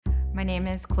My name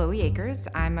is Chloe Akers.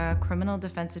 I'm a criminal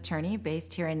defense attorney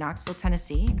based here in Knoxville,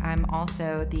 Tennessee. I'm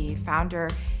also the founder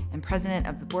and president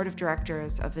of the board of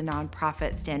directors of the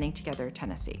nonprofit Standing Together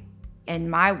Tennessee. In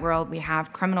my world, we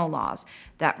have criminal laws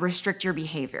that restrict your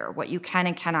behavior, what you can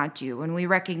and cannot do, and we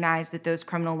recognize that those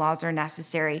criminal laws are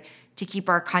necessary to keep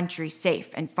our country safe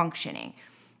and functioning.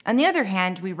 On the other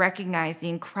hand, we recognize the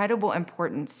incredible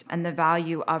importance and the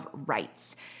value of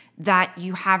rights, that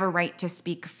you have a right to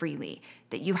speak freely,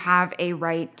 that you have a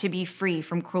right to be free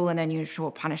from cruel and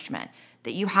unusual punishment,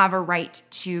 that you have a right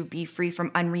to be free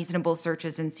from unreasonable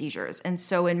searches and seizures. And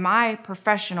so in my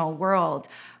professional world,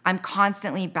 I'm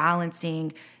constantly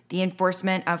balancing the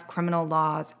enforcement of criminal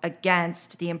laws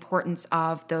against the importance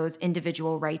of those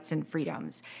individual rights and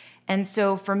freedoms. And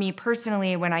so for me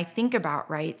personally, when I think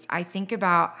about rights, I think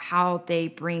about how they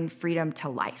bring freedom to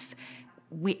life.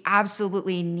 We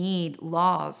absolutely need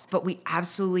laws, but we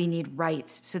absolutely need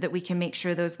rights so that we can make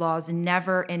sure those laws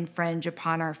never infringe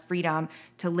upon our freedom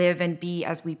to live and be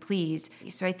as we please.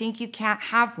 So I think you can't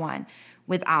have one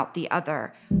without the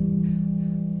other.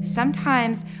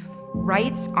 Sometimes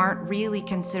rights aren't really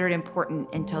considered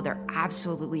important until they're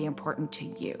absolutely important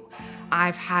to you.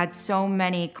 I've had so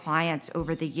many clients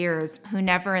over the years who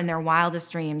never in their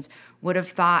wildest dreams would have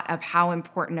thought of how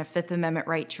important a Fifth Amendment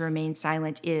right to remain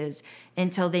silent is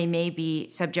until they may be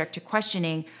subject to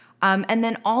questioning. And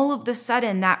then all of the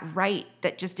sudden, that right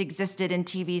that just existed in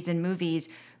TVs and movies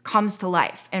comes to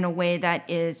life in a way that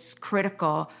is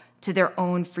critical to their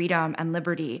own freedom and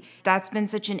liberty. That's been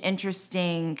such an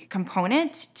interesting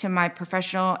component to my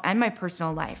professional and my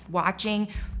personal life, watching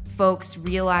folks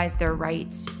realize their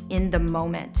rights in the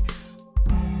moment.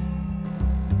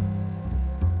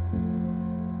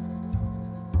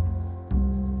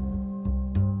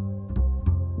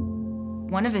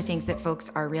 One of the things that folks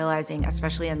are realizing,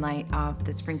 especially in light of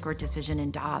the Supreme Court decision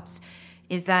in Dobbs,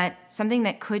 is that something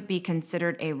that could be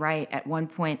considered a right at one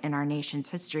point in our nation's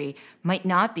history might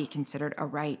not be considered a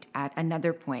right at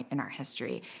another point in our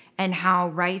history, and how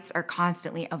rights are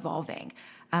constantly evolving.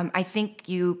 I think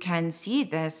you can see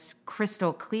this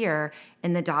crystal clear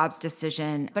in the Dobbs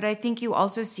decision, but I think you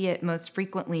also see it most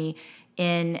frequently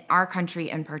in our country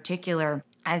in particular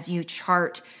as you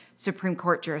chart Supreme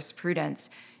Court jurisprudence,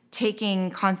 taking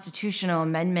constitutional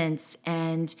amendments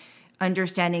and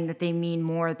understanding that they mean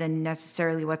more than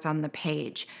necessarily what's on the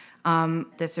page.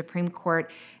 The Supreme Court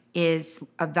is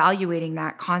evaluating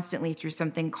that constantly through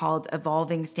something called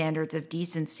evolving standards of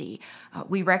decency.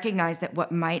 We recognize that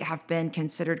what might have been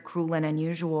considered cruel and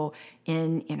unusual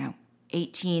in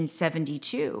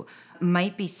 1872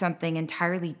 might be something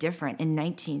entirely different in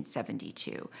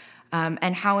 1972.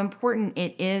 And how important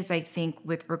it is, I think,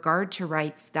 with regard to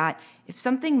rights, that if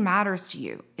something matters to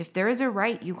you, if there is a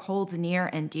right you hold near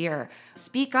and dear,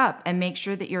 speak up and make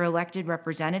sure that your elected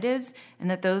representatives and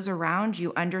that those around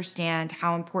you understand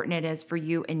how important it is for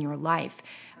you in your life.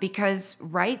 Because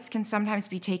rights can sometimes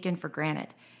be taken for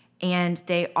granted. And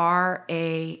they are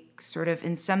a sort of,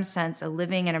 in some sense, a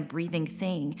living and a breathing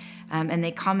thing. And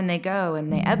they come and they go,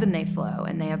 and they ebb and they flow,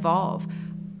 and they evolve.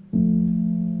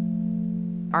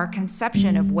 Our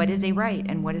conception of what is a right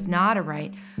and what is not a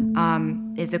right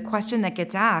is a question that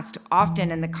gets asked often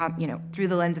in the through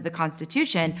the lens of the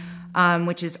Constitution,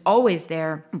 which is always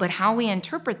there. But how we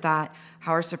interpret that,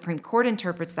 how our Supreme Court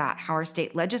interprets that, how our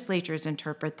state legislatures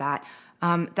interpret that,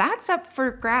 that's up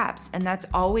for grabs, and that's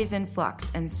always in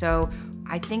flux. And so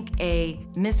I think a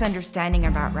misunderstanding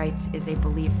about rights is a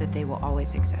belief that they will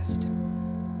always exist.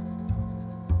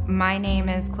 My name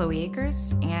is Chloe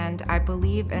Akers, and I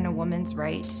believe in a woman's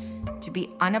right to be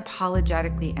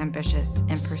unapologetically ambitious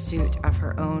in pursuit of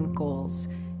her own goals,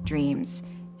 dreams,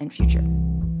 and future.